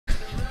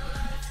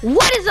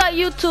What is up,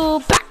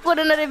 YouTube? Back with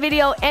another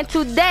video, and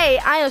today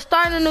I am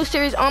starting a new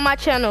series on my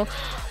channel.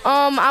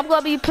 I'm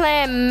gonna be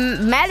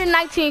playing Madden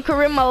 19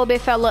 career mode,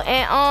 big fella,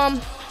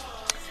 and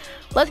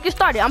let's get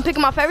started. I'm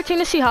picking my favorite team,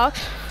 the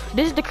Seahawks.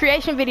 This is the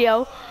creation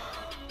video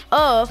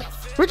of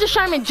Richard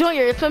Sherman Jr.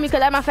 You feel me? Because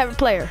that's my favorite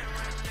player.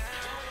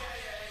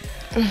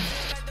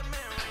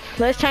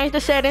 Let's change the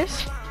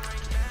settings.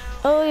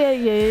 Oh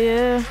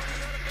yeah.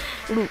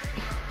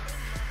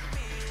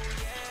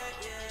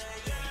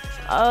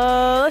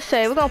 Let's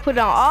say we're gonna put it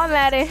on all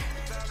Madden.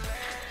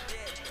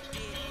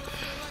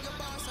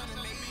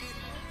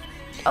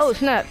 Oh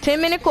snap,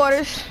 10-minute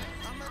quarters.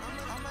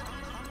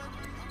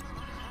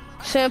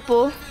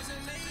 Simple.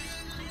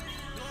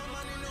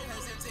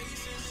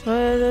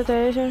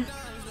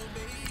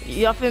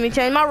 Y'all feel me?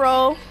 Change my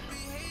role.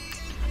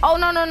 Oh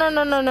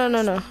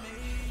no.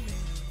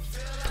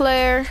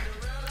 Player,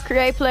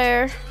 create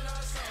player.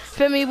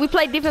 Feel me? We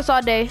play defense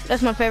all day.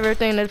 That's my favorite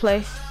thing to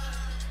play.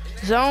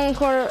 Zone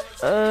corner,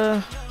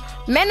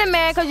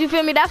 man-to-man, cause you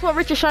feel me? That's what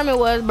Richard Sherman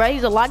was, bro.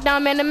 He's a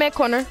lockdown man-to-man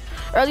corner.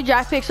 Early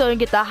draft pick, so you can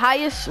get the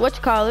highest, what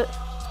you call it.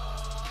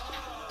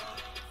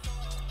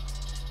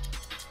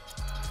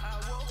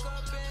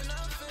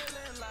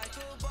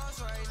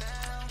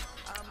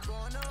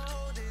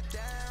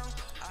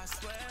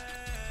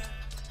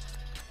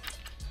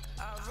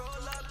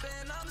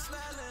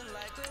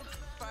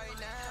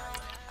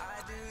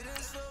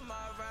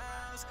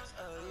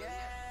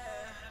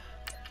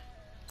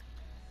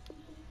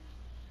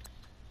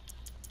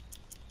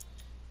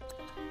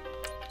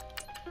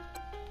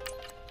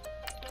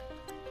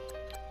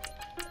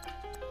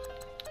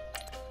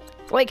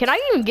 Wait, can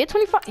I even get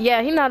 25?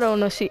 Yeah, he's not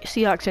on the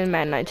Seahawks in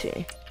Madden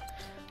 19.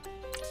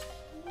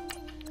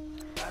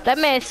 That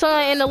man's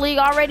son in the league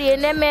already,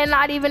 and that man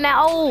not even that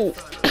old.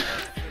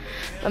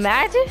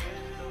 Imagine.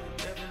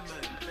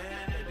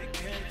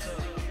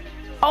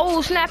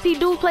 Oh, snap, he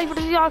do play for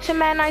the Seahawks in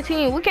Madden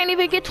 19. We can't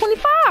even get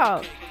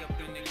 25.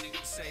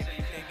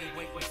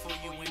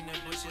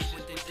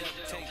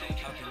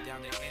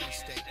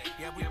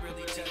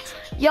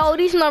 Yo,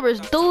 these numbers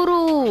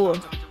doo-doo.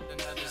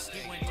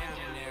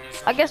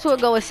 I guess we'll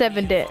go with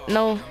 7 then.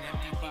 No.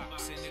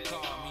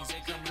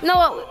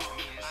 No.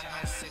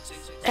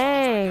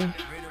 Dang.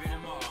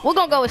 We're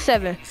gonna go with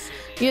 7.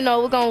 You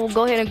know, we're gonna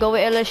go ahead and go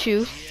with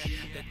LSU.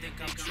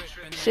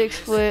 6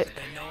 foot,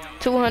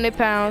 200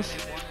 pounds.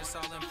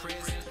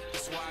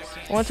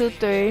 1, 2,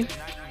 3.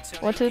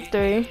 1, 2,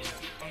 3.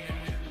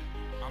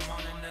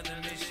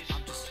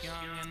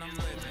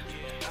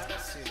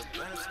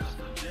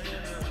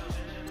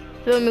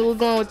 Feel me? We're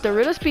going with the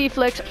Riddle Speed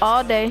Flex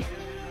all day.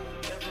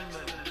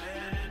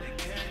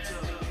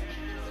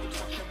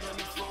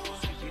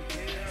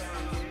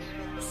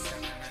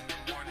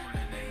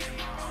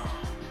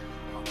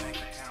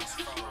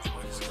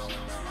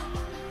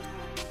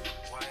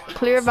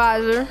 Clear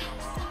visor.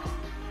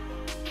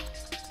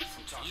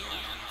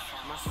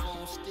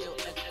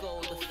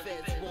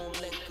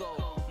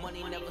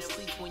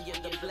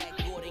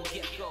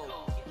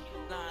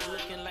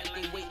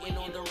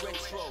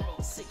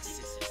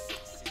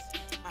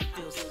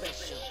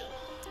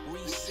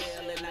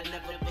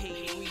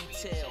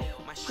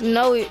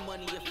 No, you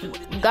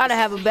gotta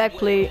have a back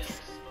plate.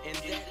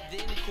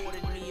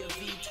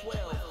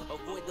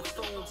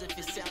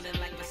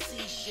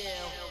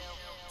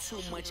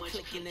 Too much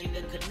clicking in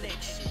the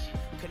connection.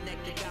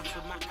 Connect the dots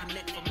with my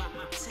connect for my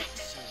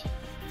protection.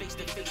 Face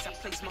to face, I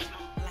place my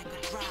like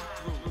a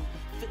drive-through.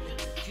 Feel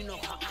it, you know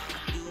how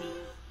I do.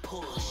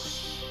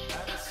 Push. I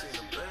done seen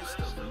the best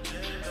of the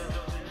land.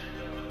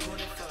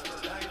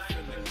 25 life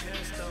in the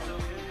can't stop.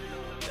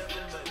 Never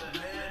met a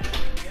man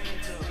that can't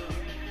tell.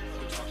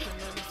 Talking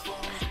on the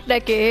phone. They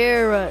can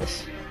hear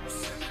us.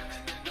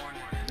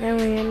 And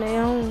we in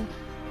their home.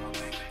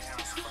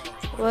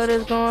 What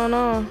is going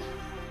on?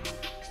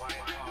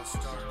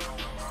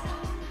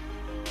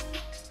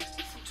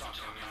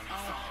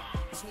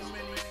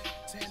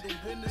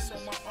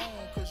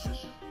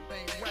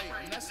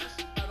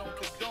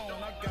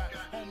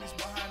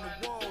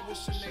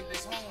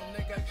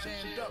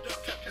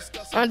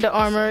 Under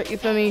Armour, you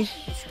feel me?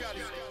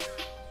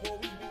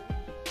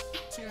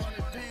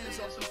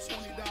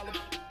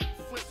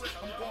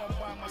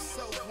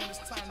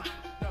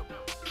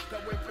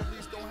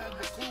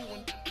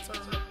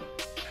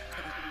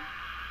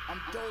 I'm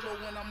dolo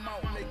when I'm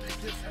out making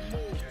different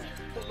moves.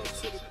 Pull up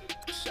to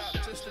the shop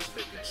just to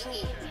pick and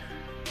choose.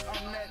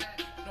 I'm that,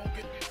 don't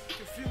get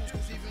confused,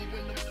 cause even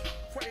when the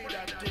prayed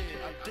I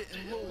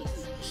didn't lose.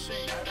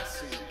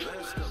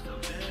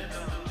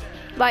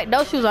 Like,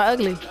 those shoes are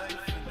ugly.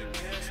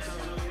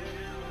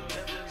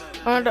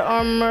 Under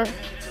Armour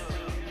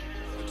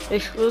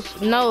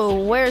exclusive. No,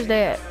 where's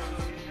that?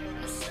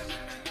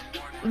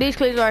 These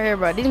cleats right here,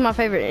 bro. These are my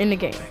favorite in the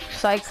game.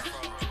 Sock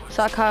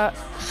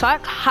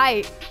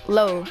height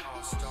low.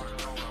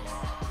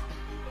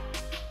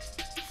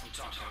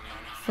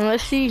 And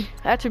let's see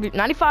attribute.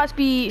 95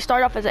 speed.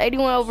 Start off as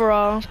 81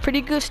 overall.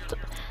 Pretty good.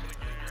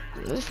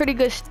 It's pretty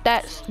good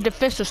stats,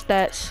 defensive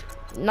stats.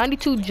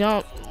 92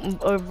 jump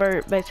or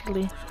vert,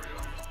 basically.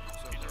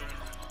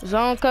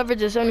 Zone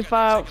coverage is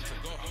 75.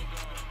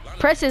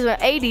 Press is an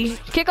 80.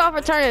 Kickoff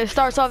return it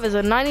starts off as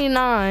a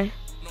 99.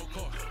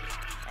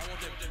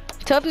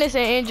 Toughness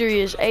and injury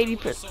is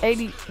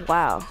 80.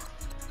 Wow.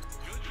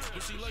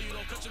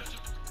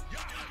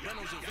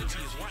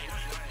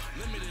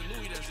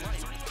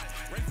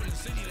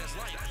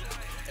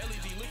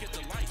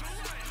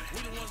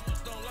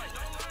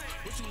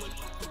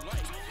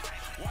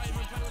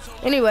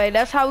 Anyway,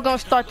 that's how we're gonna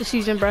start the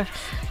season, bruh.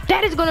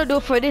 That is gonna do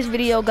it for this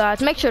video,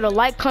 guys. Make sure to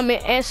like,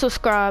 comment, and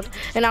subscribe,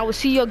 and I will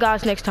see you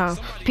guys next time.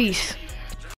 Peace.